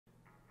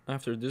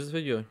After this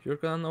video, you're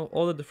gonna know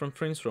all the different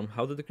things from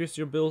how to decrease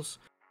your bills,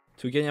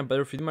 to getting a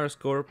better 3D Mario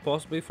score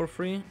possibly for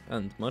free,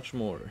 and much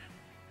more.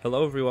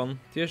 Hello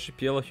everyone,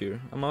 TSGPL here.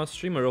 I'm a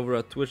streamer over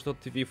at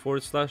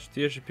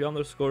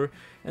twitch.tv/TSGP_,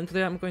 and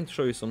today I'm going to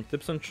show you some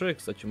tips and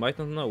tricks that you might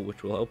not know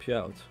which will help you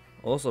out.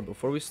 Also,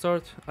 before we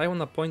start, I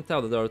wanna point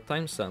out that there are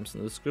timestamps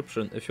in the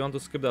description if you want to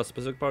skip that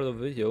specific part of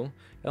the video,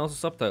 and also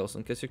subtitles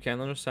in case you can't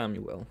understand me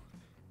well.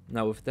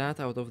 Now with that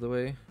out of the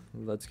way,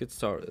 let's get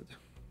started.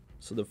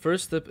 So the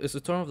first tip is to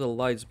turn off the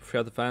lights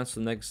before you advance the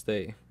next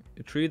day.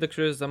 It really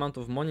decreases the amount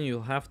of money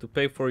you'll have to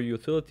pay for your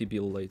utility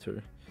bill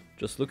later.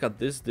 Just look at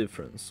this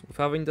difference. With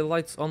having the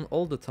lights on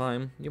all the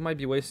time, you might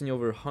be wasting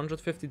over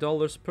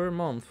 $150 per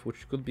month,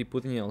 which you could be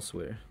putting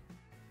elsewhere.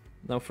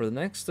 Now for the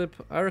next tip,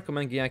 I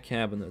recommend getting a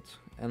cabinet.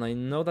 And I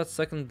know that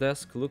second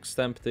desk looks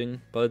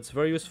tempting, but it's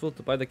very useful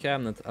to buy the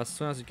cabinet as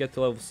soon as you get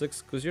to level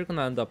 6, cause you're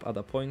gonna end up at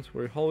a point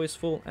where you're always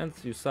full and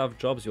you still have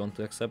jobs you want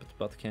to accept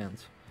but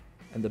can't.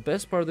 And the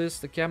best part is,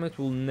 the cabinet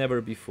will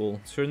never be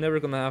full, so you're never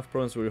gonna have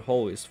problems where you're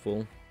always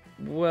full.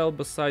 Well,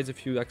 besides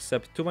if you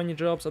accept too many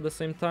jobs at the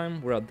same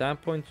time, where at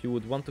that point you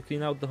would want to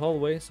clean out the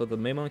hallway so the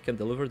main one can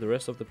deliver the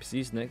rest of the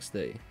PCs next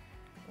day.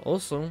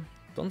 Also,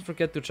 don't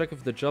forget to check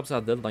if the jobs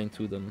have a deadline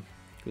to them,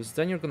 because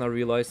then you're gonna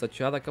realize that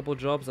you had a couple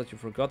jobs that you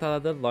forgot had a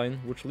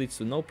deadline, which leads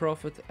to no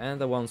profit and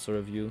a 1-star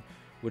review,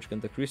 which can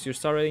decrease your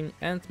star rating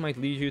and might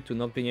lead you to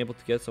not being able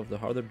to get some of the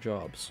harder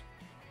jobs.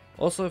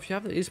 Also, if you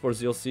have the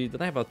esports DLC,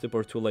 then I have a tip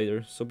or two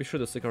later, so be sure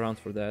to stick around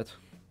for that.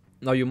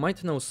 Now you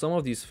might know some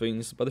of these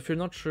things, but if you're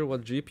not sure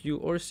what GPU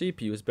or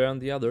CPU is better than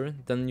the other,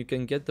 then you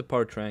can get the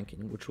part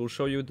ranking, which will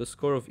show you the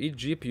score of each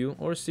GPU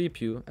or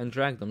CPU and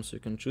drag them so you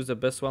can choose the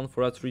best one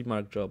for a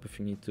 3-mark job if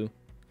you need to.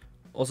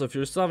 Also, if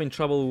you're still having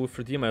trouble with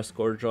 3D Mario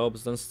score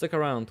jobs, then stick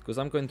around, because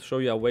I'm going to show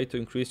you a way to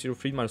increase your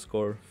 3D Mario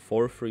score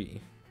for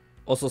free.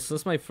 Also,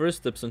 since my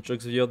first tips and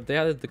tricks video, they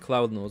added the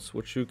cloud notes,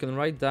 which you can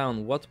write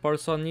down what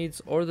parts one needs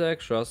or the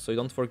extras so you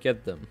don't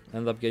forget them, and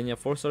end up getting a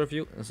 4-star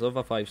review instead of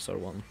a 5-star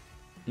one.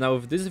 Now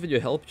if this video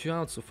helped you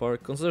out so far,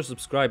 consider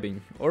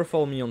subscribing, or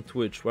follow me on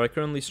Twitch, where I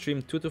currently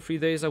stream 2 to 3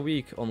 days a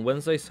week on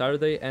Wednesday,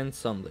 Saturday and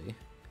Sunday.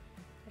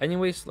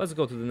 Anyways, let's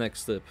go to the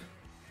next tip.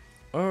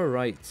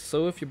 Alright,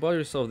 so if you bought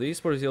yourself the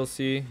esports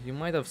DLC, you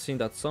might have seen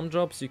that some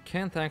jobs you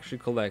can't actually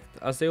collect,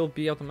 as they will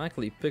be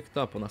automatically picked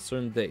up on a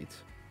certain date.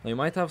 Now you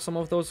might have some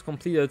of those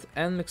completed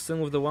and mixed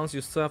in with the ones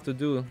you still have to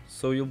do,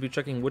 so you'll be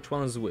checking which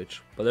one is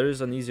which, but there is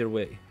an easier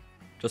way.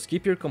 Just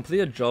keep your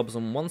completed jobs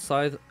on one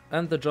side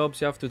and the jobs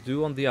you have to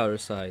do on the other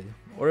side.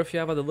 Or if you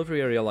have a delivery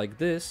area like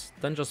this,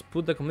 then just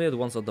put the completed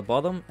ones at the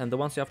bottom and the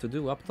ones you have to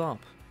do up top.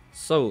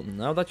 So,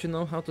 now that you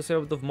know how to save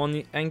a bit of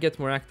money and get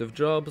more active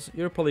jobs,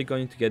 you're probably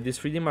going to get these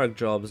 3D Mark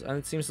jobs and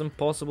it seems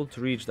impossible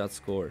to reach that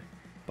score.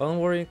 But don't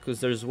worry, cause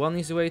there's one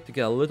easy way to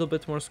get a little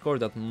bit more score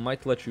that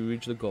might let you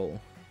reach the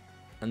goal.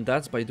 And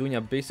that's by doing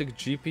a basic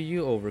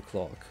GPU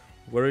overclock,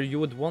 where you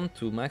would want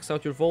to max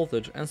out your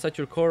voltage and set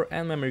your core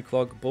and memory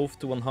clock both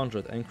to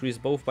 100 and increase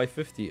both by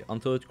 50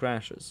 until it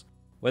crashes.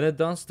 When it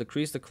does,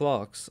 decrease the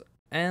clocks,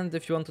 and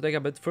if you want to take a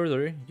bit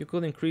further, you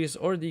could increase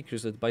or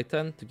decrease it by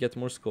 10 to get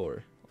more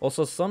score.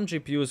 Also, some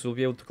GPUs will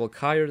be able to clock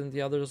higher than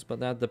the others, but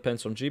that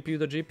depends from GPU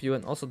to GPU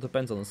and also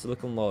depends on the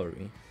silicon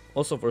lottery.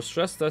 Also, for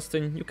stress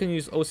testing, you can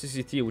use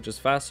OCCT, which is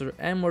faster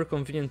and more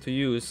convenient to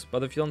use,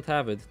 but if you don't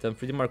have it, then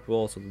 3D Mark will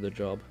also do the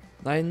job.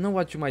 Now I know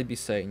what you might be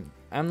saying,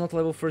 I'm not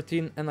level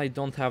 13 and I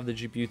don't have the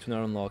GPU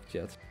tuner unlocked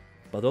yet.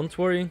 But don't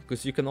worry,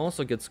 cause you can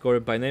also get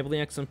scored by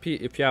enabling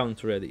XMP if you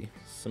haven't already.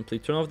 Simply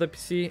turn off the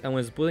PC and when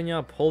it's booting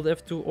up, hold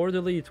F2 or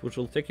delete, which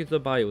will take you to the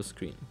BIOS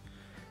screen.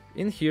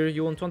 In here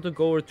you won't want to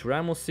go over to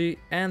RAM-OC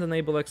and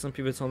enable XMP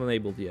if it's not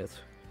enabled yet,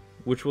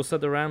 which will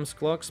set the RAM's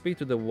clock speed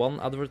to the one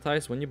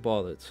advertised when you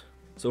bought it.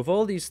 So with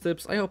all these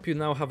tips, I hope you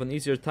now have an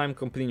easier time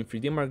completing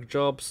 3D Mark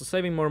jobs,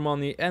 saving more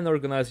money and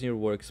organizing your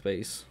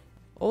workspace.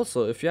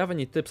 Also, if you have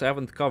any tips I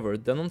haven't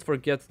covered, then don't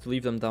forget to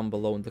leave them down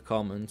below in the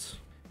comments.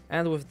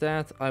 And with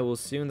that, I will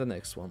see you in the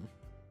next one.